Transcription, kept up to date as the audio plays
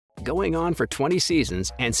Going on for 20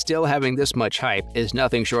 seasons and still having this much hype is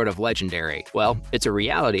nothing short of legendary. Well, it's a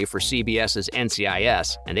reality for CBS's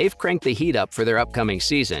NCIS, and they've cranked the heat up for their upcoming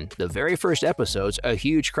season. The very first episode's a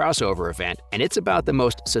huge crossover event, and it's about the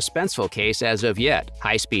most suspenseful case as of yet.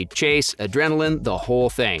 High-speed chase, adrenaline, the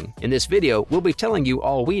whole thing. In this video, we'll be telling you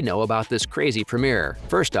all we know about this crazy premiere.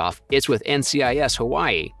 First off, it's with NCIS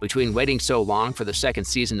Hawai'i. Between waiting so long for the second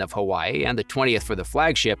season of Hawai'i and the 20th for the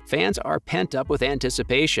flagship, fans are pent up with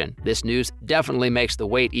anticipation. This news definitely makes the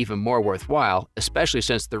wait even more worthwhile, especially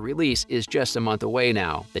since the release is just a month away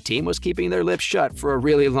now. The team was keeping their lips shut for a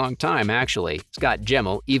really long time, actually. Scott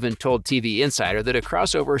Gemmell even told TV Insider that a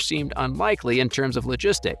crossover seemed unlikely in terms of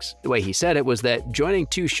logistics. The way he said it was that joining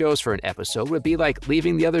two shows for an episode would be like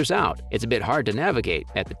leaving the others out. It's a bit hard to navigate.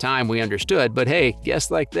 At the time, we understood, but hey,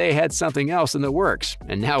 guess like they had something else in the works,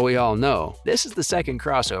 and now we all know. This is the second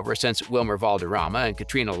crossover since Wilmer Valderrama and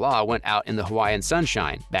Katrina Law went out in the Hawaiian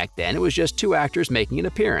sunshine. Back then, it was just two actors making an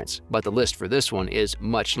appearance, but the list for this one is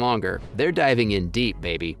much longer. They're diving in deep,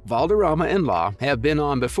 baby. Valderrama and Law have been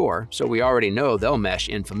on before, so we already know they'll mesh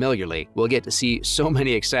in familiarly. We'll get to see so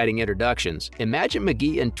many exciting introductions. Imagine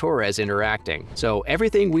McGee and Torres interacting. So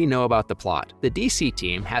everything we know about the plot. The DC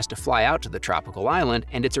team has to fly out to the tropical island,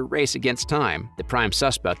 and it's a race against time. The prime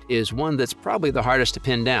suspect is one that's probably the hardest to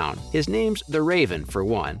pin down. His name's the Raven, for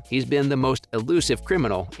one. He's been the most elusive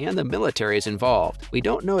criminal, and the military is involved. We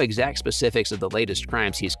don't know exact specifics of the latest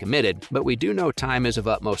crimes he's committed, but we do know time is of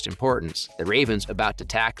utmost importance. The Raven's about to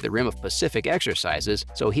tack the Rim of Pacific exercises,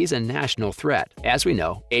 so he's a national threat. As we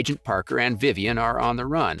know, Agent Parker and Vivian are on the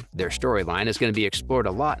run. Their storyline is going to be explored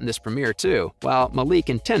a lot in this premiere too, while Malik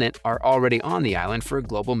and Tennant are already on the island for a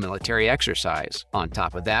global military exercise. On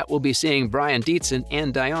top of that, we'll be seeing Brian Dietzen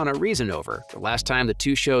and Diana Reasonover. The last time the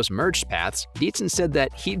two shows merged paths, Dietzen said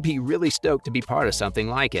that he'd be really stoked to be part of something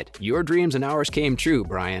like it. Your dreams and ours came true,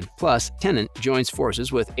 Brian. Plus, Tennant joins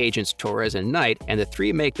forces with Agents Torres and Knight, and the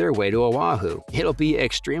three make their way to Oahu. It'll be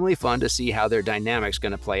extremely fun to see how their dynamic's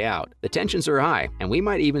gonna play out. The tensions are high, and we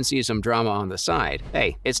might even see some drama on the side.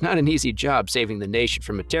 Hey, it's not an easy job saving the nation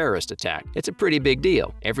from a terrorist attack. It's a pretty big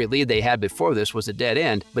deal. Every lead they had before this was a dead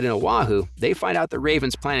end, but in Oahu, they find out the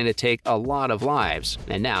Raven's planning to take a lot of lives.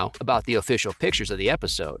 And now, about the official pictures of the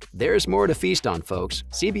episode. There's more to feast on, folks.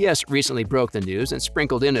 CBS recently broke the news and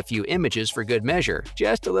sprinkled in a few images for good measure.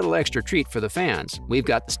 Just a little extra treat for the fans. We've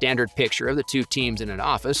got the standard picture of the two teams in an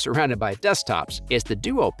office surrounded by desktops. It's the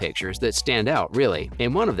duo pictures that stand out, really.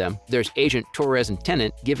 In one of them, there's Agent Torres and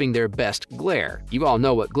Tennant giving their best glare. You all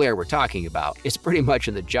know what glare we're talking about. It's pretty much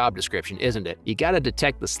in the job description, isn't it? You gotta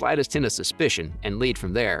detect the slightest hint of suspicion and lead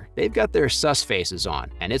from there. They've got their sus faces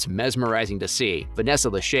on, and it's mesmerizing to see. Vanessa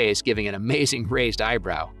Lachey's giving an amazing raised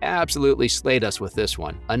eyebrow. Absolutely slayed us with this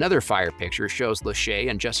one. Another fire picture shows Lachey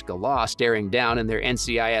and Jessica Law staring down in their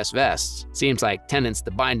NCIS vests. Seems like Tennant's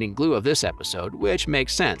the binding glue of this episode, which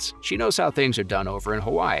makes sense. She knows how things are done over in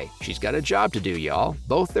Hawaii. She's got a job to do, y'all.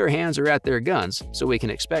 Both their hands are at their guns, so we can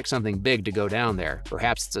expect something big to go down there.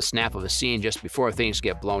 Perhaps it's a snap of a scene just before things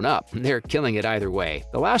get blown up. They're killing it either way.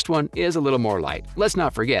 The last one is a little more light. Let's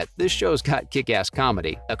not forget, this show's got kick-ass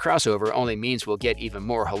comedy. A crossover only means we'll get even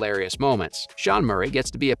more hilarious moments. Sean Murray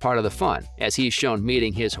gets to be a part of the fun, as he's shown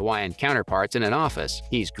meeting his Hawaiian counterparts in an office.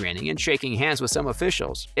 He's grinning and shaking hands with some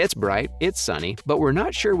officials. It's bright, it's sunny, but we're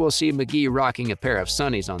not sure we'll see McGee rocking a pair of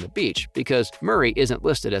sunnies on the beach because Murray isn't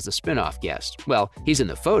listed as a spin-off guest. Well, he's in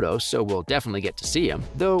the photos, so we'll definitely get to see him.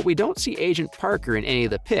 Though we don't see Agent Parker in any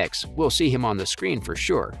of the pics, we'll see him on the screen for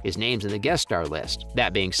sure. His name's in the guest star list.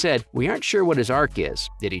 That being said, we aren't sure what his arc is.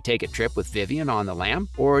 Did he take a trip with Vivian on the lam?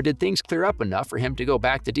 Or did things clear up enough for him to go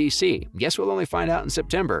back to DC? Guess we'll only find out in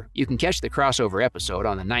September. You can catch the crossover episode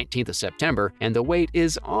on the 19th of September, and the wait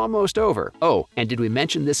is almost over. Oh, and did we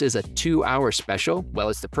mention this is a 2-hour special? Well,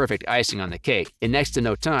 it's the perfect icing on the cake. In next to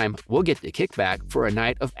no time, we'll get the kickback for a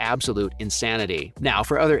night of absolute insanity. Now,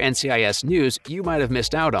 for other NCIS news you might have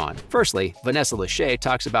missed out on. Firstly, Vanessa Lachey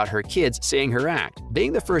talks about her kids seeing her act.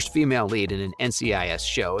 Being the first female lead in an NCIS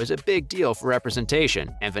show is a big deal for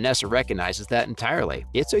representation, and Vanessa recognizes that entirely.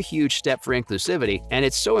 It's a huge step for inclusivity, and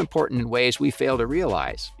it's so important in ways we fail to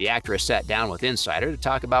realize. The actress sat down with Insider to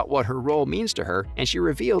talk about what her role means to her, and she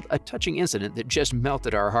revealed a touching incident that just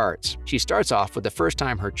melted our hearts. She starts off with the first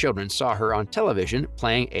time her children saw her on television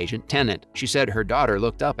playing Agent Tennant. She said her daughter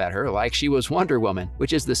looked up at her like she was Wonder Woman,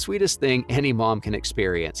 which is the sweetest thing any mom can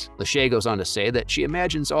experience. Lachey goes on to say that she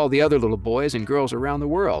imagines all the other little boys and girls around the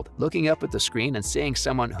world. Looking up at the screen and seeing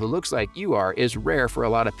someone who looks like you are is rare for a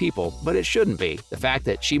lot of people, but it shouldn't be. The fact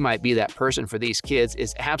that she might be that person for these kids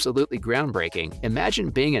is absolutely groundbreaking. Imagine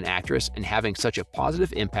being an actress and having such a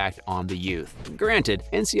positive impact on the youth. Granted,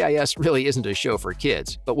 NCIS really isn't a show show for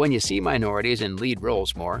kids, but when you see minorities in lead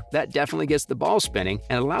roles more, that definitely gets the ball spinning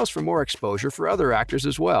and allows for more exposure for other actors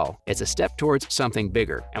as well. It's a step towards something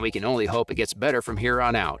bigger, and we can only hope it gets better from here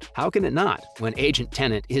on out. How can it not, when Agent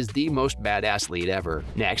Tennant is the most badass lead ever?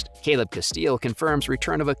 Next, Caleb Castile confirms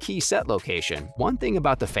return of a key set location. One thing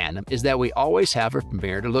about the fandom is that we always have a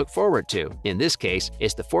premiere to look forward to. In this case,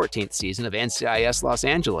 it's the 14th season of NCIS Los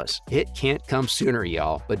Angeles. It can't come sooner,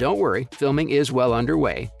 y'all. But don't worry, filming is well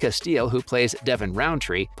underway. Castile, who plays Devin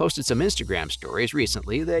Roundtree, posted some Instagram stories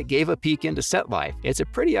recently that gave a peek into set life. It's a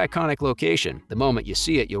pretty iconic location. The moment you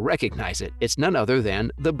see it, you'll recognize it. It's none other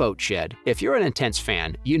than the boat shed. If you're an intense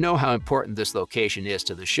fan, you know how important this location is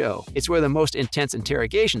to the show. It's where the most intense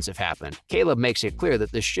interrogations have happened. Caleb makes it clear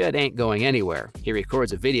that the shed ain't going anywhere. He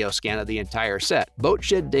records a video scan of the entire set. "Boat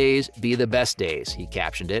shed days be the best days," he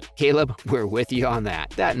captioned it. Caleb, we're with you on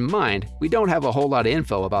that. That in mind, we don't have a whole lot of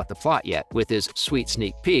info about the plot yet. With his sweet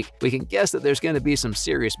sneak peek, we can guess that there's going to be some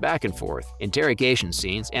serious back and forth. Interrogation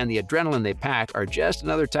scenes and the adrenaline they pack are just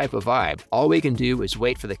another type of vibe. All we can do is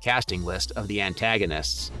wait for the casting list of the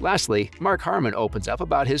antagonists. Lastly, Mark Harmon opens up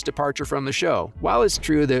about his departure from the show. While it's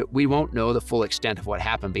true that we won't know the full extent of what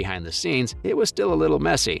happened behind the scenes, it was still a little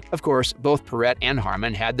messy. Of course, both Perrette and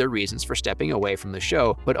Harmon had their reasons for stepping away from the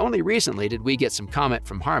show, but only recently did we get some comment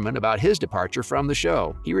from Harmon about his departure from the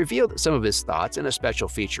show. He revealed some of his thoughts in a special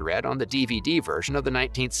featurette on the DVD version of the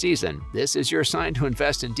 19th season. This is your sign to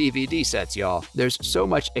invest in DVD sets, y'all. There's so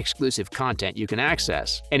much exclusive content you can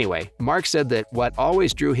access. Anyway, Mark said that what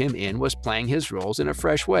always drew him in was playing his roles in a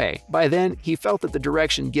fresh way. By then, he felt that the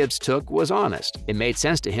direction Gibbs took was honest. It made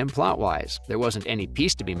sense to him plot-wise. There wasn't any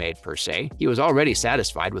peace to be made per se. He was already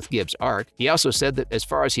satisfied with Gibbs' arc. He also said that as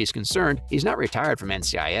far as he's concerned, he's not retired from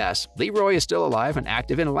NCIS. Leroy is still alive and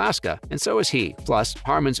active in Alaska, and so is he. Plus,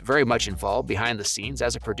 Harmon's very much involved behind the scenes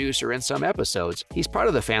as a producer in some episodes. He's part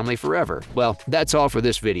of the family forever. Well, that's all for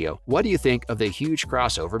this video. What do you think of the huge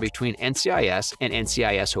crossover between NCIS and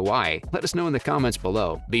NCIS Hawaii? Let us know in the comments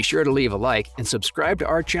below. Be sure to leave a like and subscribe to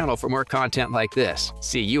our channel for more content like this.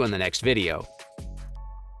 See you in the next video.